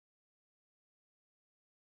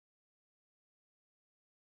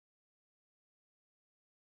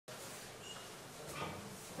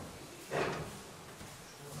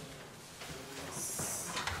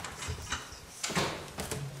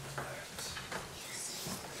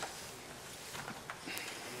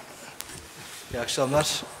İyi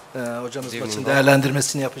akşamlar. Hocamız maçın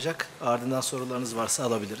değerlendirmesini yapacak. Ardından sorularınız varsa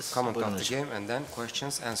alabiliriz. Comment on the game and then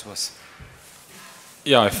questions, answers.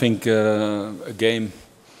 Yeah, I think a game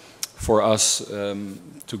for us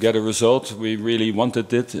to get a result. We really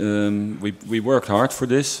wanted it. We worked hard for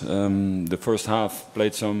this. The first half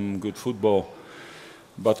played some good football,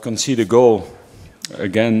 but concede a goal.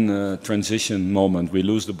 Again, transition moment. We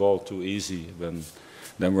lose the ball too easy.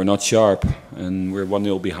 Then we're not sharp and we're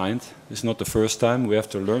 1-0 behind. It's not the first time. We have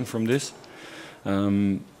to learn from this.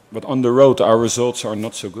 But on the road, our results are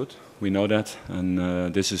not so good. We know that,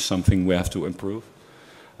 and this is something we have to improve.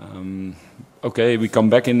 Okay, we come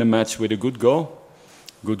back in the match with a good goal.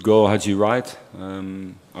 Good goal, Haji Wright.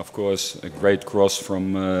 Of course, a great cross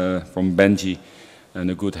from Benji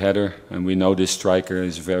and a good header. And we know this striker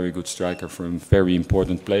is a very good striker, for a very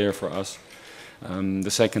important player for us.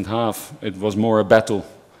 The second half, it was more a battle.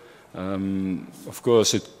 Of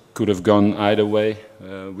course, it could have gone either way.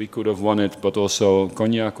 We could have won it, but also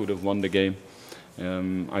Konya could have won the game.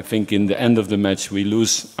 I think in the end of the match, we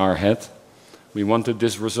lose our head. We wanted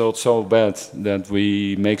this result so bad that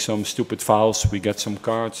we make some stupid fouls, we get some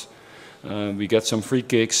cards, we get some free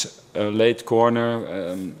kicks, a late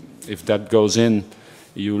corner. If that goes in,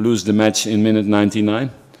 you lose the match in minute 99.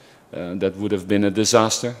 That would have been a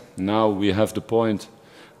disaster. Now we have the point.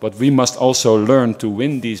 But we must also learn to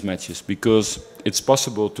win these matches, because it's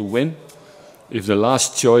possible to win if the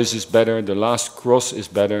last choice is better, the last cross is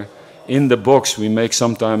better. In the box we make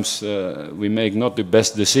sometimes we make not the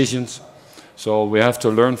best decisions. So we have to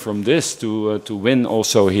learn from this to win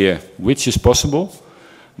also here, which is possible,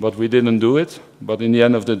 but we didn't do it. But in the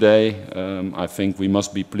end of the day, I think we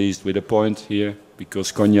must be pleased with a point here,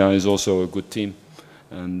 because Konya is also a good team.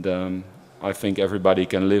 And I think everybody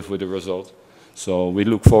can live with the result. So we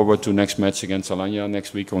look forward to next match against Alanya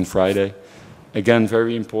next week on Friday. Again,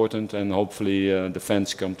 very important, and hopefully the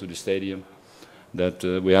fans come to the stadium, that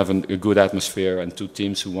we have a good atmosphere and two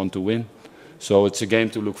teams who want to win. So it's a game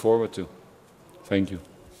to look forward to. Thank you.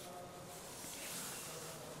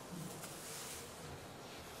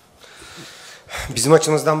 Bizim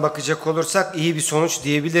açımızdan bakacak olursak iyi bir sonuç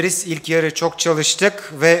diyebiliriz. İlk yarı çok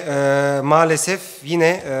çalıştık ve maalesef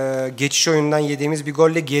yine geçiş oyunundan yediğimiz bir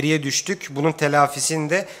golle geriye düştük. Bunun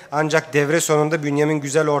telafisinde ancak devre sonunda Bünyamin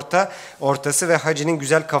güzel ortası ve Hacı'nın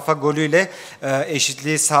güzel kafa golüyle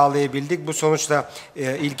eşitliği sağlayabildik. Bu sonuçla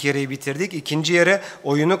ilk yarıyı bitirdik. İkinci yarı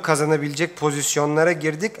oyunu kazanabilecek pozisyonlara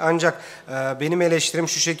girdik. Ancak benim eleştirim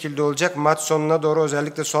şu şekilde olacak. Maç sonuna doğru,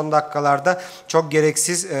 özellikle son dakikalarda çok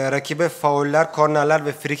gereksiz rakibe fauller, kornerler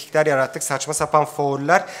ve frikikler yarattık. Saçma sapan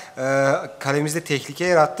fauller kalemizde tehlike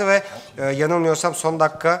yarattı ve yanılmıyorsam son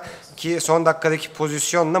dakikadaki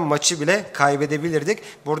pozisyonla maçı bile kaybedebilirdik.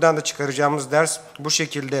 Buradan da çıkaracağımız ders bu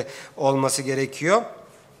şekilde olması gerekiyor.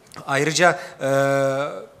 Ayrıca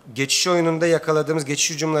geçiş oyununda yakaladığımız geçiş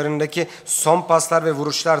hücumlarındaki son paslar ve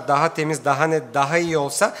vuruşlar daha temiz, daha net, daha iyi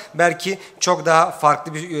olsa belki çok daha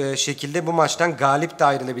farklı bir şekilde bu maçtan galip de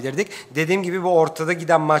ayrılabilirdik. Dediğim gibi bu ortada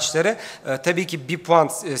giden maçları tabii ki bir puan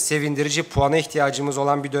sevindirici, puana ihtiyacımız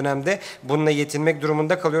olan bir dönemde bununla yetinmek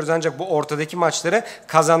durumunda kalıyoruz. Ancak bu ortadaki maçları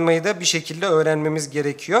kazanmayı da bir şekilde öğrenmemiz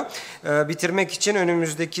gerekiyor. Bitirmek için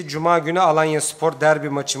önümüzdeki Cuma günü Alanyaspor derbi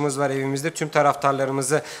maçımız var evimizde. Tüm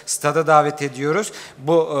taraftarlarımızı stada davet ediyoruz.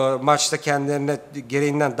 Bu maçta kendilerine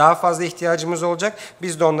gereğinden daha fazla ihtiyacımız olacak.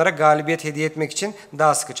 Biz de onlara galibiyet hediye etmek için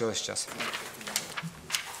daha sıkı çalışacağız.